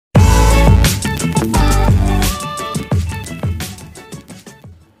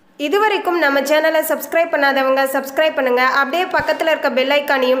இதுவரைக்கும் நம்ம சேனலை சப்ஸ்கிரைப் பண்ணாதவங்க சப்ஸ்கிரைப் பண்ணுங்க. அப்படியே பக்கத்தில் இருக்க பெல்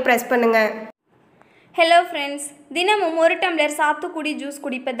ஐக்கானையும் பிரஸ் பண்ணுங்க. ஹலோ ஃப்ரெண்ட்ஸ், தினமும் ஒரு டம்ளர் சாத்துக்குடி ஜூஸ்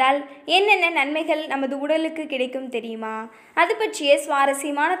குடிப்பதால் என்னென்ன நன்மைகள் நமது உடலுக்கு கிடைக்கும் தெரியுமா? அது பற்றிய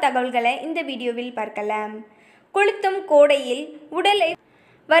சுவாரஸ்யமான தகவல்களை இந்த வீடியோவில் பார்க்கலாம். கொளுத்தும் கோடையில் உடலை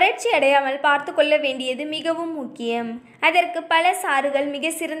வறட்சி அடையாமல் பார்த்து கொள்ள வேண்டியது மிகவும் முக்கியம். அதற்கு பல சாறுகள் மிக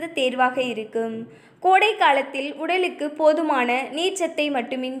சிறந்த தேர்வாக இருக்கும். கோடை காலத்தில் உடலுக்கு போதுமான நீர்ச்சத்தை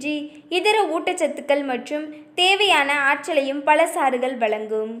மட்டுமின்றி இதர ஊட்டச்சத்துக்கள் மற்றும் தேவையான ஆற்றலையும் பல சாறுகள்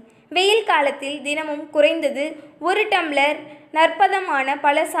வழங்கும். வெயில் காலத்தில் தினமும் குறைந்தது ஒரு டம்ளர் நற்பதமான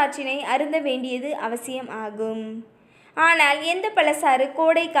பழச்சாற்றினை அருந்த வேண்டியது அவசியம் ஆகும். ஆனால் எந்த பழச்சாறு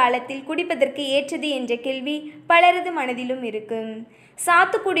கோடை காலத்தில் குடிப்பதற்கு ஏற்றது என்ற கேள்வி பலரது மனதிலும் இருக்கும்.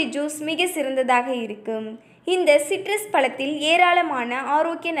 சாத்துக்குடி ஜூஸ் மிக சிறந்ததாக இருக்கும். இந்த சிட்ரஸ் பழத்தில் ஏராளமான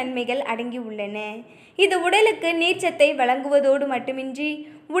ஆரோக்கிய நன்மைகள் அடங்கி உள்ளன. இது உடலுக்கு நீர்ச்சத்தை வழங்குவதோடு மட்டுமின்றி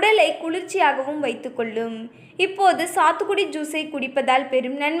உடலை குளிர்ச்சியாகவும் வைத்துக்கொள்ளும். இப்போது சாத்துக்குடி ஜூஸை குடிப்பதால்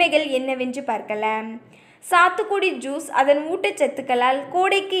பெறும் நன்மைகள் என்னவென்று பார்க்கலாம். சாத்துக்குடி ஜூஸ் அதன் ஊட்டச்சத்துக்களால்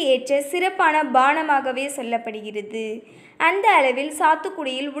கோடைக்கு ஏற்ற சிறப்பான பானமாகவே சொல்லப்படுகிறது. அந்த அளவில்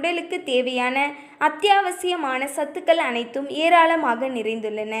சாத்துக்குடியில் உடலுக்கு தேவையான அத்தியாவசியமான சத்துக்கள் அனைத்தும் ஏராளமாக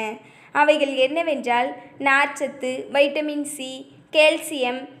நிறைந்துள்ளன. அவைகள் என்னவென்றால் நார்ச்சத்து, வைட்டமின் சி,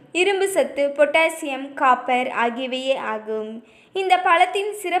 கால்சியம், இரும்பு சத்து, பொட்டாசியம், காப்பர் ஆகியவையே ஆகும். இந்த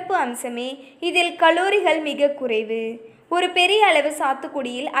பழத்தின் சிறப்பு அம்சமே இதில் கலோரிகள் மிக குறைவு. ஒரு பெரிய அளவு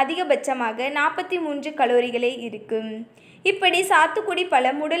சாத்துக்குடியில் அதிகபட்சமாக 43 கலோரிகளே இருக்கும். இப்படி சாத்துக்குடி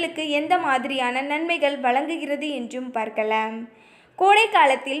பழம் உடலுக்கு எந்த மாதிரியான நன்மைகள் வழங்குகிறது என்றும் பார்க்கலாம். கோடை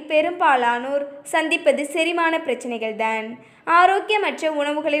காலத்தில் பெரும்பாலானோர் சந்திப்பது செரிமான பிரச்சனைகள்தான். ஆரோக்கியமற்ற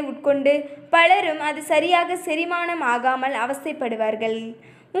உணவுகளை உட்கொண்டு பலரும் அது சரியாக செரிமானம் ஆகாமல் அவஸ்தைப்படுவார்கள்.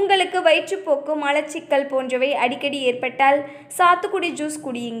 உங்களுக்கு வயிற்றுப்போக்கு, மலச்சிக்கல் போன்றவை அடிக்கடி ஏற்பட்டால் சாத்துக்குடி ஜூஸ்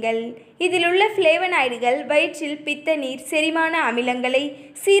குடியுங்கள். இதில் உள்ள ஃப்ளேவனாய்டுகள் வயிற்றில் பித்த நீர், செரிமான அமிலங்களை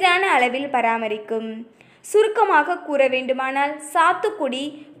சீரான அளவில் பராமரிக்கும். சுருக்கமாக கூற வேண்டுமானால் சாத்துக்குடி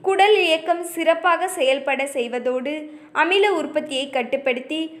குடல் இயக்கம் சிறப்பாக செயல்பட செய்வதோடு அமில உற்பத்தியை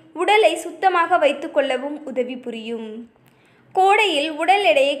கட்டுப்படுத்தி உடலை சுத்தமாக வைத்துக்கொள்ளவும் உதவி புரியும். கோடையில் உடல்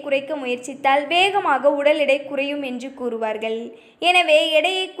எடையை குறைக்க முயற்சித்தால் வேகமாக உடல் எடை குறையும் என்று கூறுவார்கள். எனவே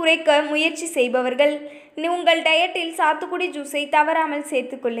எடையை குறைக்க முயற்சி செய்பவர்கள் உங்கள் டயட்டில் சாத்துக்குடி ஜூஸை தவறாமல்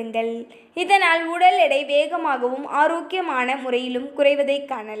சேர்த்து கொள்ளுங்கள். இதனால் உடல் எடை வேகமாகவும் ஆரோக்கியமான முறையிலும் குறைவதை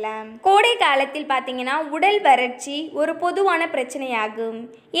காணலாம். கோடை காலத்தில் பார்த்தீங்கன்னா உடல் வறட்சி ஒரு பொதுவான பிரச்சனையாகும்.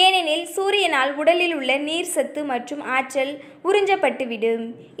 ஏனெனில் சூரியனால் உடலில் உள்ள நீர் சத்து மற்றும் ஆற்றல் உறிஞ்சப்பட்டுவிடும்.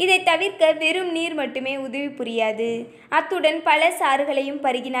 இதை தவிர்க்க வெறும் நீர் மட்டுமே உதவி புரியாது. அத்துடன் பல சாறுகளையும்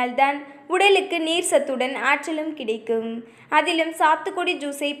பருகினால்தான் உடலுக்கு நீர் சத்துடன் ஆற்றலும் கிடைக்கும். அதிலும் சாத்துக்குடி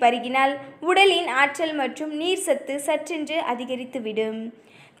ஜூஸை பருகினால் உடலின் ஆற்றல் மற்றும் நீர் சத்து சற்றென்று அதிகரித்துவிடும்.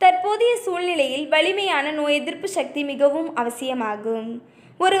 தற்போதைய சூழ்நிலையில் வலிமையான நோய் எதிர்ப்பு சக்தி மிகவும் அவசியமாகும்.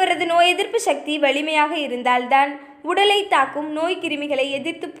 ஒருவரது நோய் எதிர்ப்பு சக்தி வலிமையாக இருந்தால்தான் உடலை தாக்கும் நோய் கிருமிகளை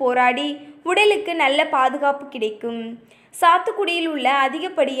எதிர்த்து போராடி உடலுக்கு நல்ல பாதுகாப்பு கிடைக்கும். சாத்துக்குடியில் உள்ள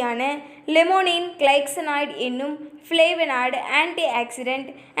அதிகப்படியான லெமோனின், கிளைசனாய்டு என்னும் ஃப்ளேவனாய்டு ஆன்டி ஆக்சிடென்ட்,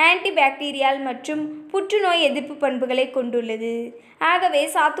 ஆன்டிபாக்டீரியால் மற்றும் புற்றுநோய் எதிர்ப்பு பண்புகளை கொண்டுள்ளது. ஆகவே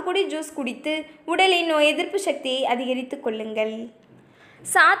சாத்துக்குடி ஜூஸ் குடித்து உடலின் நோய் எதிர்ப்பு சக்தியை அதிகரித்து கொள்ளுங்கள்.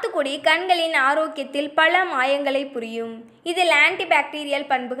 சாத்துக்குடி கண்களின் ஆரோக்கியத்தில் பல மாயங்களை புரியும். இதில் ஆன்டிபாக்டீரியல்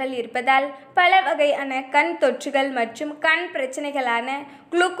பண்புகள் இருப்பதால் பல வகையான கண் தொற்றுகள் மற்றும் கண் பிரச்சனைகளான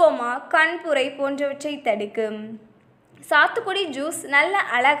குளுக்கோமா, கண்புரை போன்றவற்றை தடுக்கும். சாத்துக்குடி ஜூஸ் நல்ல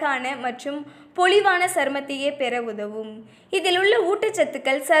அழகான மற்றும் பொலிவான சருமத்தையே பெற உதவும். இதில் உள்ள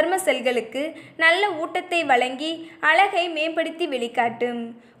ஊட்டச்சத்துக்கள் சரும செல்களுக்கு நல்ல ஊட்டத்தை வழங்கி அழகை மேம்படுத்தி வெளிக்காட்டும்.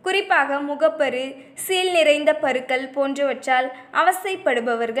 குறிப்பாக முகப்பரு, சீல் நிறைந்த பருக்கள் போன்றவற்றால்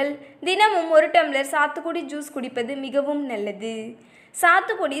அவஸ்தைப்படுபவர்கள் தினமும் ஒரு டம்ளர் சாத்துக்குடி ஜூஸ் குடிப்பது மிகவும் நல்லது.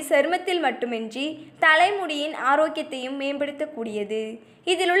 சாத்துக்குடி சருமத்தில் மட்டுமின்றி தலைமுடியின் ஆரோக்கியத்தையும் மேம்படுத்தக்கூடியது.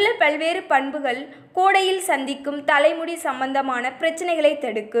 இதில் உள்ள பல்வேறு பண்புகள் கோடையில் சந்திக்கும் தலைமுடி சம்பந்தமான பிரச்சனைகளை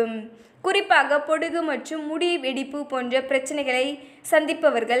தடுக்கும். குறிப்பாக பொடுகு மற்றும் முடி வெடிப்பு போன்ற பிரச்சனைகளை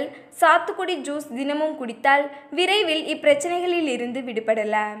சந்திப்பவர்கள் சாத்துக்குடி ஜூஸ் தினமும் குடித்தால் விரைவில் இப்பிரச்சனைகளில் இருந்து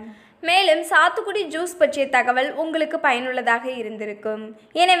விடுபடலாம். மேலும் சாத்துக்குடி ஜூஸ் பற்றிய தகவல் உங்களுக்கு பயனுள்ளதாக இருந்திருக்கும்.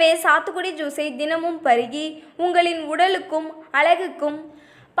 எனவே சாத்துக்குடி ஜூஸை தினமும் பருகி உங்களின் உடலுக்கும் அழகுக்கும்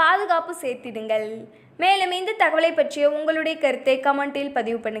பாதுகாப்பு சேர்த்திடுங்கள். மேலும் இந்த தகவலை பற்றிய உங்களுடைய கருத்தை கமெண்டில்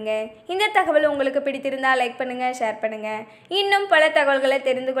பதிவு பண்ணுங்கள். இந்த தகவல் உங்களுக்கு பிடித்திருந்தால் லைக் பண்ணுங்கள், ஷேர் பண்ணுங்கள். இன்னும் பல தகவல்களை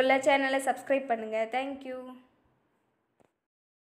தெரிந்து கொள்ள சேனலை சப்ஸ்கிரைப் பண்ணுங்கள். தேங்க்யூ.